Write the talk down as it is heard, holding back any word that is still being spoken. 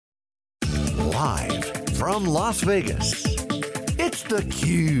Live from Las Vegas, it's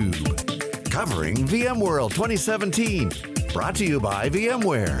theCUBE, covering VMworld 2017. Brought to you by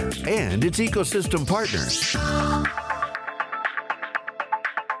VMware and its ecosystem partners.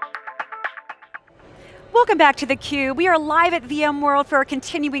 Welcome back to theCUBE. We are live at VMworld for our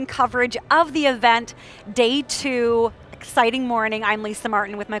continuing coverage of the event, day 2. Exciting morning. I'm Lisa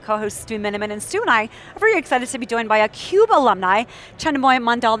Martin with my co-host Stu Miniman, and Stu and I are very excited to be joined by a CUBE alumni, Chhandomay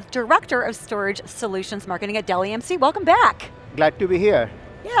Mandal, Director of Storage Solutions Marketing at Dell EMC. Welcome back. Glad to be here.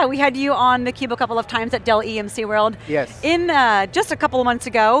 Yeah, we had you on theCUBE a couple of times at Dell EMC World. Yes. In just a couple of months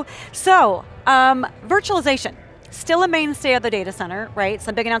ago. So, virtualization, still a mainstay of the data center, right?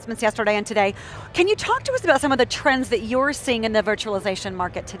 Some big announcements yesterday and today. Can you talk to us about some of the trends that you're seeing in the virtualization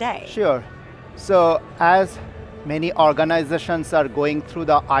market today? Sure. So, as many organizations are going through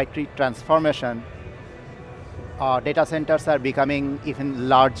the IT transformation, data centers are becoming even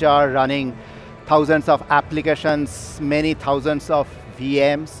larger, running thousands of applications, many thousands of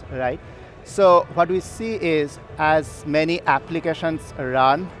VMs, right? So what we see is, as many applications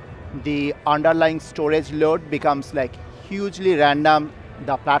run, the underlying storage load becomes like hugely random.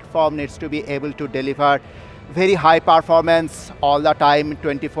 The platform needs to be able to deliver very high performance all the time,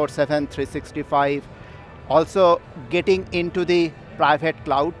 24/7, 365. Also, getting into the private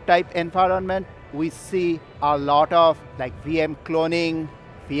cloud type environment, we see a lot of like VM cloning,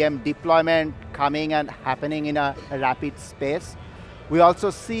 VM deployment coming and happening in a rapid space. We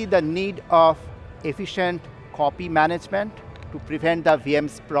also see the need of efficient copy management to prevent the VM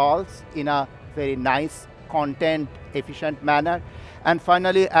sprawls in a very nice, content efficient manner. And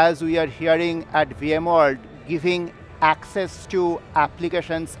finally, as we are hearing at VMworld, giving access to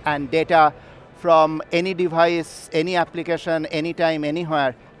applications and data from any device, any application, anytime,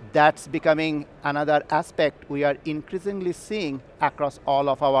 anywhere, that's becoming another aspect we are increasingly seeing across all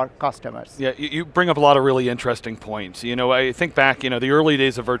of our customers. Yeah, you bring up a lot of really interesting points. You know, I think back, the early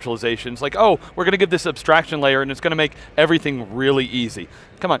days of virtualization, it's like, oh, we're going to give this abstraction layer and it's going to make everything really easy.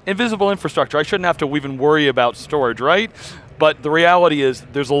 Come on, invisible infrastructure, I shouldn't have to even worry about storage, right? But the reality is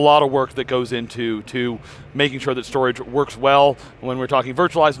there's a lot of work that goes into making sure that storage works well when we're talking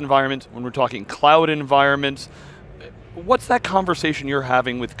virtualized environments, when we're talking cloud environments. What's that conversation you're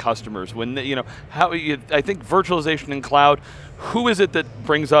having with customers? When I think virtualization in cloud, who is it that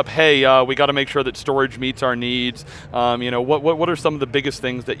brings up, hey, we got to make sure that storage meets our needs? What are some of the biggest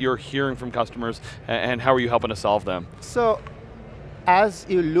things that you're hearing from customers, and how are you helping to solve them? So, as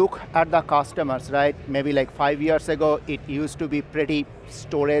you look at the customers, right, maybe like 5 years ago, it used to be pretty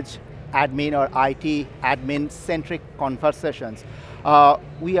storage admin or IT admin-centric conversations.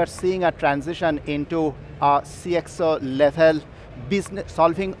 We are seeing a transition into CXO level business,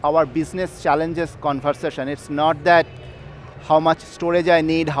 solving our business challenges conversation. It's not that how much storage I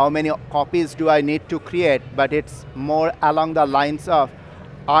need, how many copies do I need to create, but it's more along the lines of,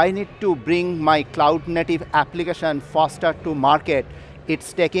 I need to bring my cloud native application faster to market.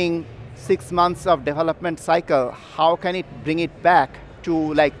 It's taking 6 months of development cycle. How can it bring it back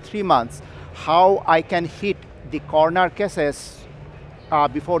to like 3 months? How I can hit the corner cases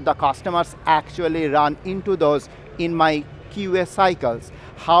before the customers actually run into those in my QA cycles.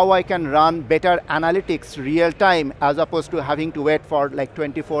 How I can run better analytics real time as opposed to having to wait for like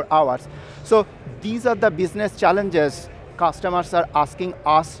 24 hours. So these are the business challenges customers are asking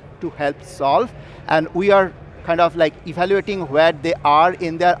us to help solve, and we are kind of like evaluating where they are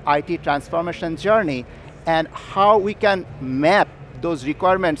in their IT transformation journey and how we can map those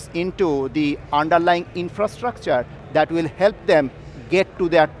requirements into the underlying infrastructure that will help them get to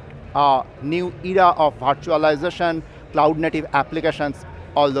that new era of virtualization, cloud native applications,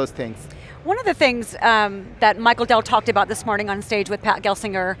 all those things. One of the things that Michael Dell talked about this morning on stage with Pat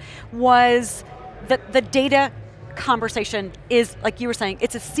Gelsinger was that the data conversation is, like you were saying,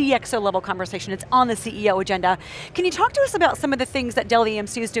 it's a CXO level conversation, it's on the CEO agenda. Can you talk to us about some of the things that Dell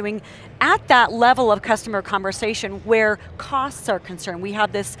EMC is doing at that level of customer conversation where costs are concerned? We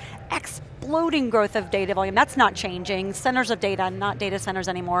have this exploding growth of data volume, that's not changing, centers of data, not data centers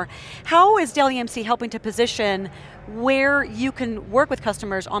anymore. How is Dell EMC helping to position where you can work with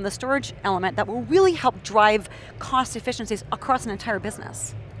customers on the storage element that will really help drive cost efficiencies across an entire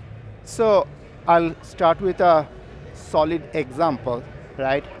business? So I'll start with a solid example,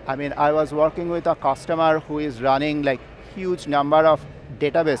 right? I mean, I was working with a customer who is running like huge number of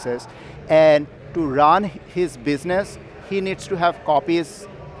databases, and to run his business, he needs to have copies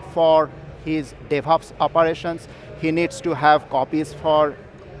for his DevOps operations. He needs to have copies for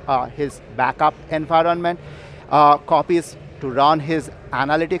his backup environment, copies to run his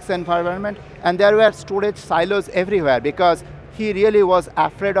analytics environment, and there were storage silos everywhere because he really was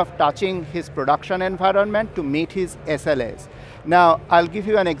afraid of touching his production environment to meet his SLAs. Now, I'll give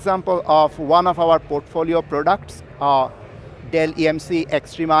you an example of one of our portfolio products, Dell EMC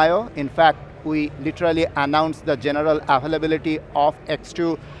Extreme IO. In fact, we literally announced the general availability of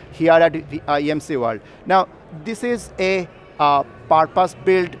X2 here at EMC World. Now, this is a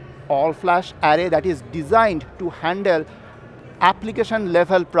purpose-built all-flash array that is designed to handle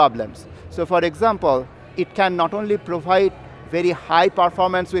application-level problems. So for example, it can not only provide very high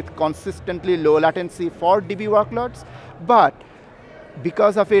performance with consistently low latency for DB workloads, but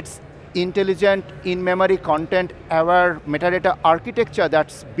because of its intelligent in-memory content-aware metadata architecture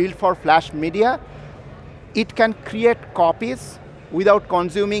that's built for flash media, it can create copies without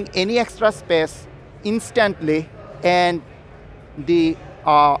consuming any extra space instantly, and the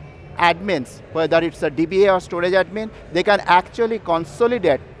admins, whether it's a DBA or storage admin, they can actually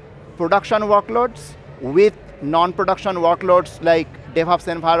consolidate production workloads with non-production workloads like DevOps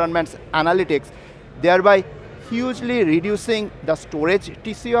environments, analytics, thereby hugely reducing the storage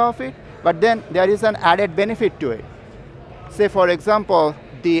TCO of it, but then there is an added benefit to it. Say for example,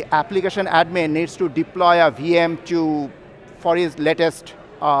 the application admin needs to deploy a VM for his latest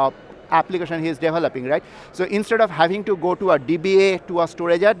application he is developing, right? So instead of having to go to a DBA to a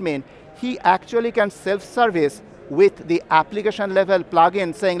storage admin, he actually can self-service with the application level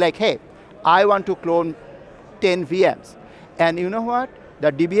plugin saying like, hey, I want to clone 10 VMs. And you know what?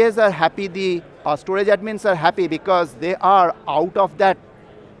 The DBAs are happy, the storage admins are happy because they are out of that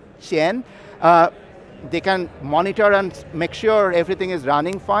chain. They can monitor and make sure everything is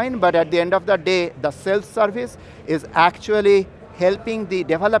running fine, but at the end of the day, the self-service is actually helping the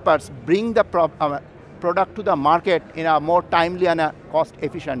developers bring the product to the market in a more timely and a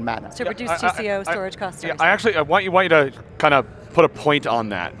cost-efficient manner. To reduce TCO storage costs. Yeah, I want you to kind of put a point on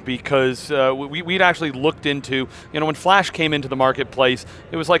that, because we'd actually looked into, when Flash came into the marketplace,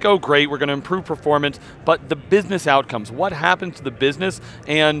 it was like, oh great, we're going to improve performance, but the business outcomes, what happens to the business?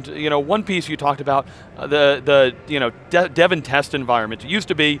 And one piece you talked about, the dev and test environment. It used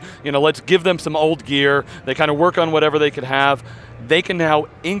to be, let's give them some old gear, they kind of work on whatever they could have. They can now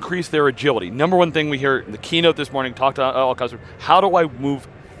increase their agility. Number one thing we hear in the keynote this morning, talk to all customers, how do I move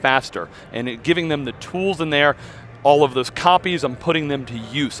faster? And giving them the tools in there, all of those copies, I'm putting them to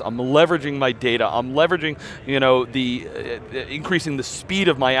use. I'm leveraging my data. I'm leveraging, increasing the speed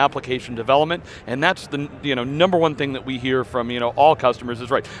of my application development, and that's the, number one thing that we hear from, all customers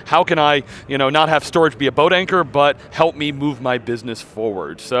is, right, how can I, not have storage be a boat anchor, but help me move my business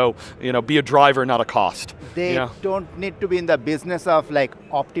forward? So, be a driver, not a cost. They don't need to be in the business of like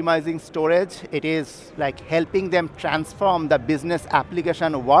optimizing storage. It is like helping them transform the business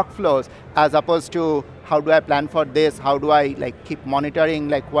application workflows, as opposed to how do I plan for this, how do I keep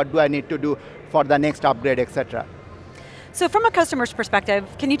monitoring, what do I need to do for the next upgrade, etc. So from a customer's perspective,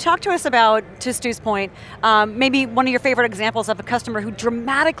 can you talk to us about, to Stu's point, maybe one of your favorite examples of a customer who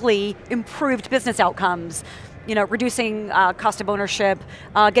dramatically improved business outcomes, reducing cost of ownership,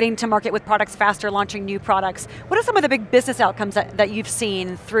 getting to market with products faster, launching new products. What are some of the big business outcomes that you've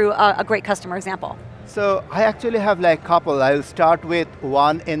seen through a great customer example? So I actually have a couple. I'll start with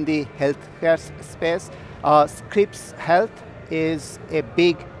one in the healthcare space. Scripps Health is a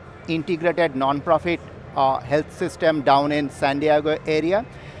big integrated non-profit health system down in San Diego area.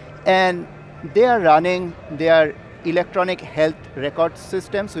 And they are running their electronic health record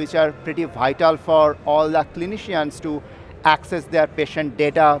systems, which are pretty vital for all the clinicians to access their patient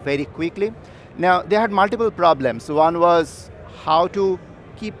data very quickly. Now, they had multiple problems. One was how to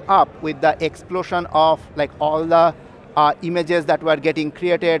keep up with the explosion of all the images that were getting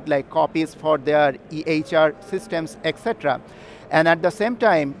created, like copies for their EHR systems, etc. And at the same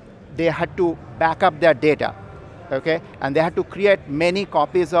time, they had to back up their data, okay? And they had to create many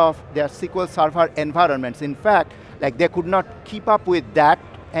copies of their SQL Server environments. In fact, they could not keep up with that,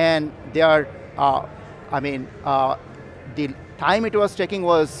 and their, the time it was taking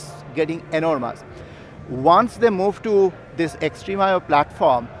was getting enormous. Once they moved to this Extreme IO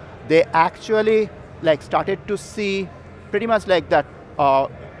platform, they actually started to see pretty much that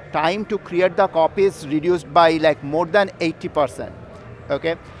time to create the copies reduced by more than 80%,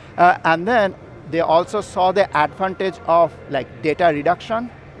 okay? And then they also saw the advantage of data reduction.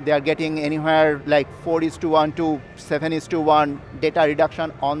 They are getting anywhere 4:1 to 7:1 data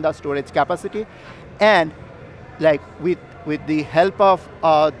reduction on the storage capacity. And with the help of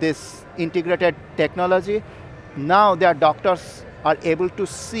this integrated technology, now their doctors are able to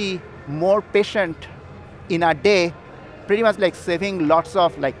see more patients in a day, pretty much saving lots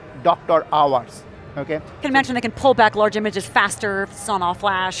of doctor hours, okay? I can imagine they can pull back large images faster if it's on all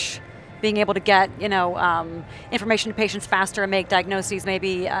flash. being able to get information to patients faster and make diagnoses,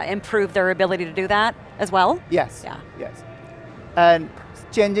 maybe improve their ability to do that as well? Yes, yeah. yes. And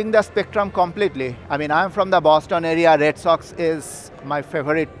changing the spectrum completely. I mean, I'm from the Boston area. Red Sox is my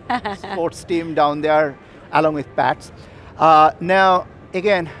favorite sports team down there, along with Pats. Now,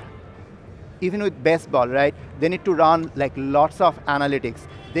 again, even with baseball, right, they need to run like lots of analytics.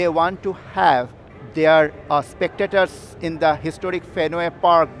 They want to have their spectators in the historic Fenway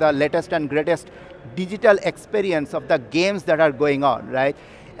Park, the latest and greatest digital experience of the games that are going on, right?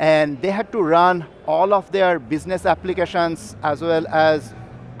 And they had to run all of their business applications as well as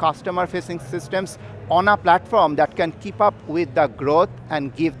customer-facing systems on a platform that can keep up with the growth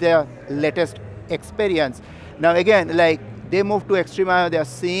and give their latest experience. Now again, like they moved to XtremIO, they're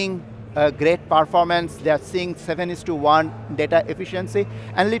seeing great performance, they're seeing 7:1 data efficiency,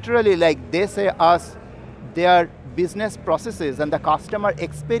 and literally like they say their business processes and the customer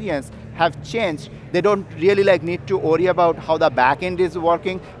experience have changed. They don't really like need to worry about how the back end is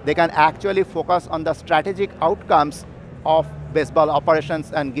working. They can actually focus on the strategic outcomes of baseball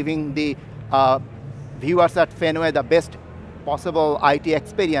operations and giving the viewers at Fenway the best possible IT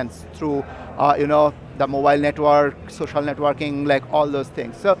experience through the mobile network, social networking, like all those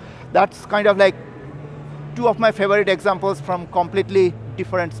things. So that's kind of like two of my favorite examples from completely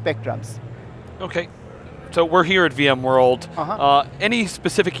different spectrums. Okay. So we're here at VMworld. Any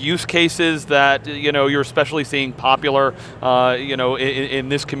specific use cases that you're especially seeing popular, in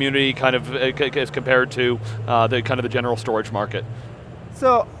this community, kind of as compared to the general storage market?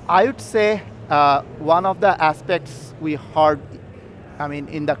 So I would say one of the aspects we heard,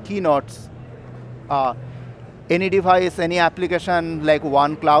 in the keynotes, any device, any application, like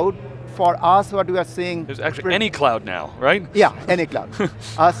one cloud. For us, what we are seeing— There's actually any cloud now, right? Yeah, any cloud.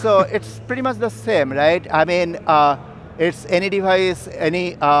 So it's pretty much the same, right? It's any device,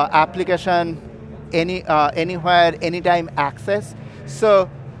 any application, anywhere, anytime access. So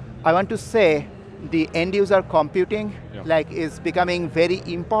I want to say the end user computing is becoming very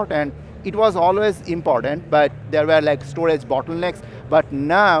important. It was always important, but there were like storage bottlenecks. But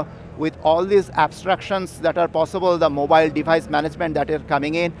now, with all these abstractions that are possible, the mobile device management that is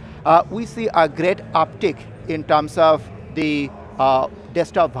coming in, we see a great uptick in terms of the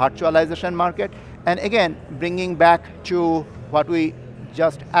desktop virtualization market. And again, bringing back to what we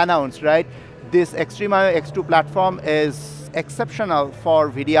just announced, right? This XtremIO X2 platform is exceptional for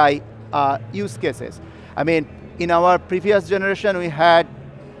VDI use cases. In our previous generation, we had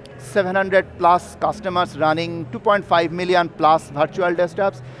 700 plus customers running 2.5 million plus virtual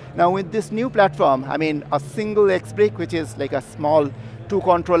desktops. Now with this new platform, a single X-Brick, which is like a small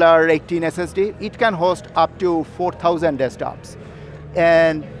 2-controller 18 SSD, it can host up to 4,000 desktops.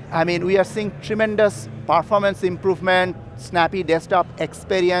 And we are seeing tremendous performance improvement, snappy desktop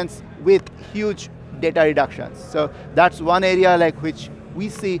experience with huge data reductions. So that's one area which we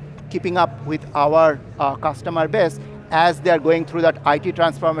see keeping up with our customer base as they're going through that IT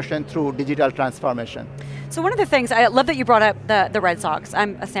transformation through digital transformation. So one of the things, I love that you brought up the Red Sox.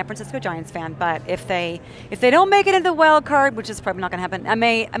 I'm a San Francisco Giants fan, but if they don't make it into the wild card, which is probably not going to happen,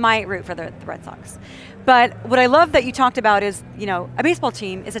 I might root for the Red Sox. But what I love that you talked about is, a baseball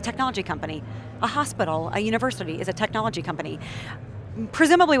team is a technology company. A hospital, a university is a technology company.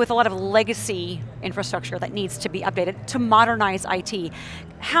 Presumably with a lot of legacy infrastructure that needs to be updated to modernize IT.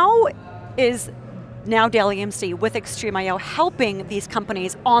 How is now Dell EMC with XtremIO helping these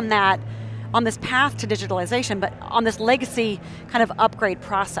companies on this path to digitalization, but on this legacy kind of upgrade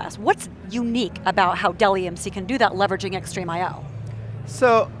process? What's unique about how Dell EMC can do that leveraging XtremIO?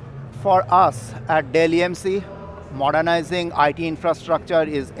 So for us at Dell EMC, modernizing IT infrastructure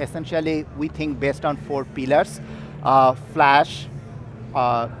is essentially, we think, based on 4 pillars. Flash,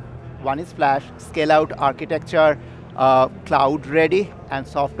 one is Flash, scale-out architecture, cloud ready, and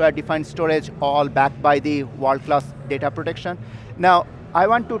software-defined storage, all backed by the world-class data protection. Now, I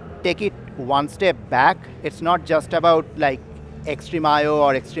want to take it one step back. It's not just about like XtremIO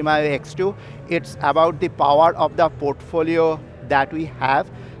or XtremIO X2. It's about the power of the portfolio that we have.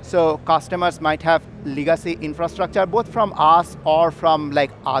 So customers might have legacy infrastructure, both from us or from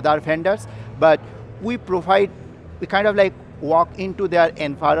like other vendors, but we kind of like walk into their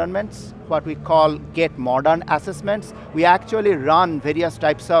environments, what we call get modern assessments. We actually run various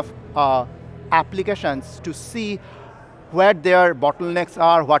types of applications to see where their bottlenecks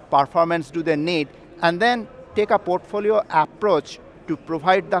are, what performance do they need, and then take a portfolio approach to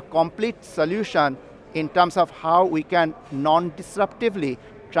provide the complete solution in terms of how we can non-disruptively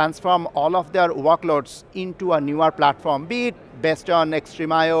transform all of their workloads into a newer platform, be it based on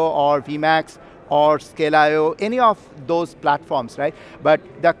XtremIO or VMax or Scale.io, any of those platforms, right? But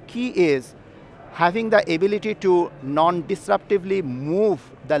the key is having the ability to non-disruptively move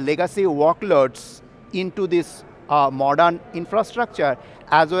the legacy workloads into this modern infrastructure,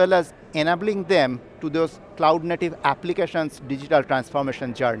 as well as enabling them to those cloud-native applications digital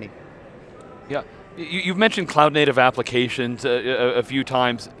transformation journey. Yeah. You've mentioned cloud-native applications a few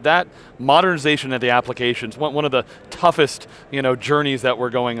times. That modernization of the applications, one of the toughest journeys that we're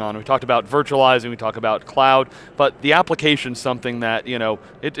going on. We talked about virtualizing, we talk about cloud, but the application's something that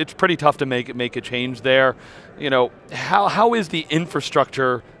it's pretty tough to make a change there. How is the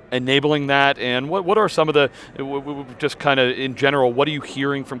infrastructure enabling that, and what are some of the, just kind of in general, what are you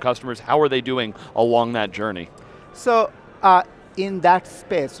hearing from customers? How are they doing along that journey? So in that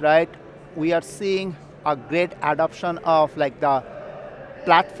space, right, we are seeing a great adoption of the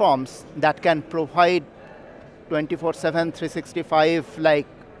platforms that can provide 24/7, 365,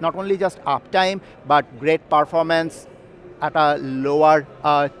 not only just uptime, but great performance at a lower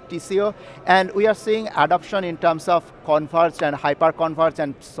TCO. And we are seeing adoption in terms of converged and hyper-converged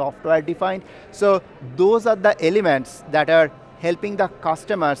and software-defined. So those are the elements that are helping the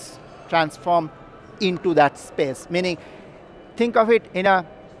customers transform into that space. Meaning, think of it in a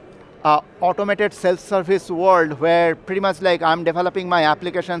automated self-service world where pretty much I'm developing my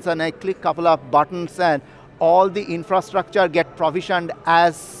applications and I click a couple of buttons and all the infrastructure get provisioned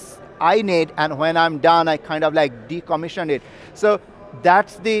as I need, and when I'm done, I kind of decommission it. So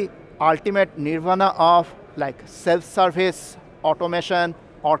that's the ultimate nirvana of self-service, automation,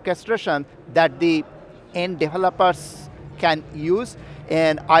 orchestration that the end developers can use,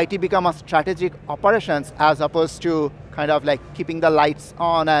 and IT become a strategic operations as opposed to kind of keeping the lights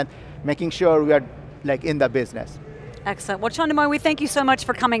on and making sure we are in the business. Excellent. Well, Chhandomay, we thank you so much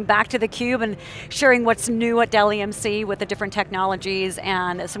for coming back to theCUBE and sharing what's new at Dell EMC with the different technologies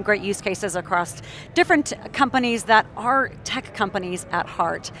and some great use cases across different companies that are tech companies at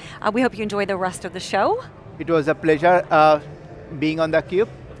heart. We hope you enjoy the rest of the show. It was a pleasure being on theCUBE.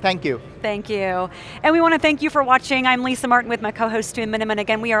 Thank you. Thank you. And we want to thank you for watching. I'm Lisa Martin with my co-host Stu Miniman.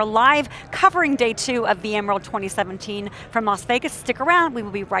 Again, we are live covering day 2 of VMworld 2017 from Las Vegas. Stick around, we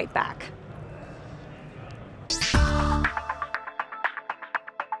will be right back.